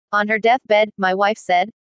On her deathbed, my wife said,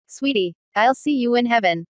 "Sweetie, I'll see you in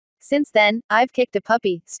heaven." Since then, I've kicked a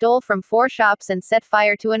puppy, stole from 4 shops and set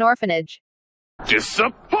fire to an orphanage.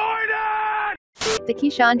 Disappointed! The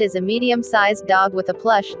Keeshond is a medium-sized dog with a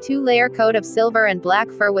plush, 2-layer coat of silver and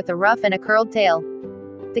black fur with a ruff and a curled tail.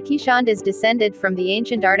 The Keeshond is descended from the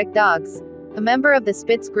ancient Arctic dogs. A member of the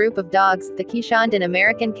Spitz group of dogs, the Keeshond in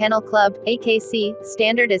American Kennel Club, AKC,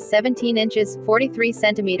 standard is 17 inches, 43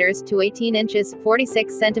 centimeters to 18 inches,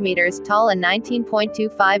 46 centimeters tall and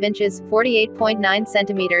 19.25 inches, 48.9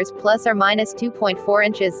 centimeters plus or minus 2.4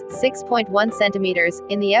 inches, 6.1 centimeters,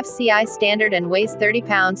 in the FCI standard and weighs 30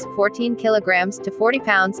 pounds, 14 kilograms to 40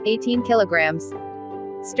 pounds, 18 kilograms.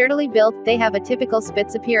 Sturdily built, they have a typical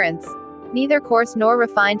Spitz appearance. Neither coarse nor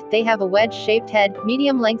refined, they have a wedge-shaped head,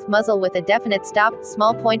 medium-length muzzle with a definite stop,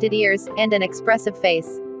 small pointed ears, and an expressive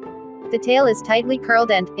face. The tail is tightly curled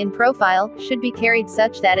and, in profile, should be carried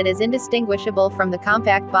such that it is indistinguishable from the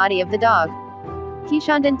compact body of the dog.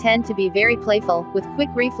 Keeshond tend to be very playful, with quick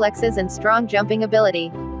reflexes and strong jumping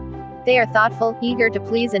ability. They are thoughtful, eager to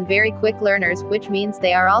please and very quick learners, which means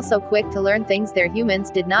they are also quick to learn things their humans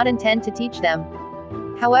did not intend to teach them.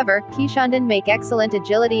 However, Keeshond make excellent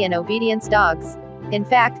agility and obedience dogs. In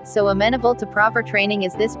fact, so amenable to proper training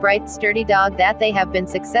is this bright, sturdy dog that they have been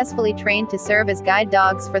successfully trained to serve as guide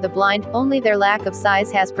dogs for the blind, only their lack of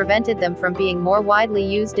size has prevented them from being more widely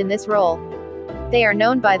used in this role. They are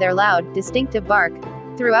known by their loud, distinctive bark.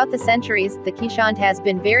 Throughout the centuries, the Keeshond has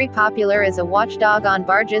been very popular as a watchdog on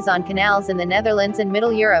barges on canals in the Netherlands and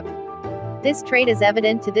Middle Europe. This trait is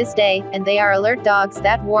evident to this day, and they are alert dogs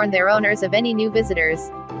that warn their owners of any new visitors.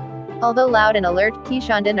 Although loud and alert,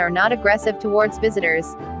 Keeshond are not aggressive towards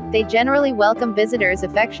visitors. They generally welcome visitors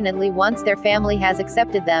affectionately once their family has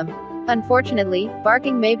accepted them. Unfortunately,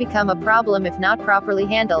 barking may become a problem if not properly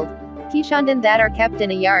handled. Keeshond that are kept in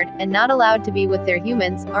a yard, and not allowed to be with their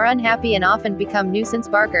humans, are unhappy and often become nuisance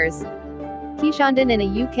barkers. Keeshond in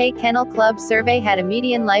a UK Kennel Club survey had a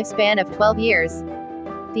median lifespan of 12 years.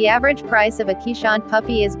 The average price of a Keeshond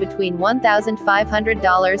puppy is between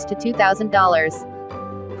 $1,500 to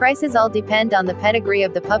 $2,000. Prices all depend on the pedigree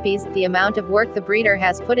of the puppies, the amount of work the breeder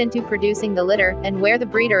has put into producing the litter, and where the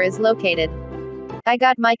breeder is located. I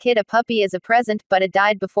got my kid a puppy as a present, but it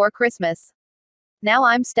died before Christmas. Now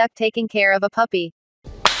I'm stuck taking care of a puppy.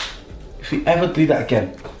 If you ever do that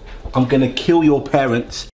again, I'm gonna kill your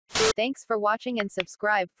parents. Thanks for watching and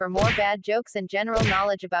subscribe for more bad jokes and general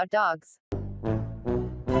knowledge about dogs.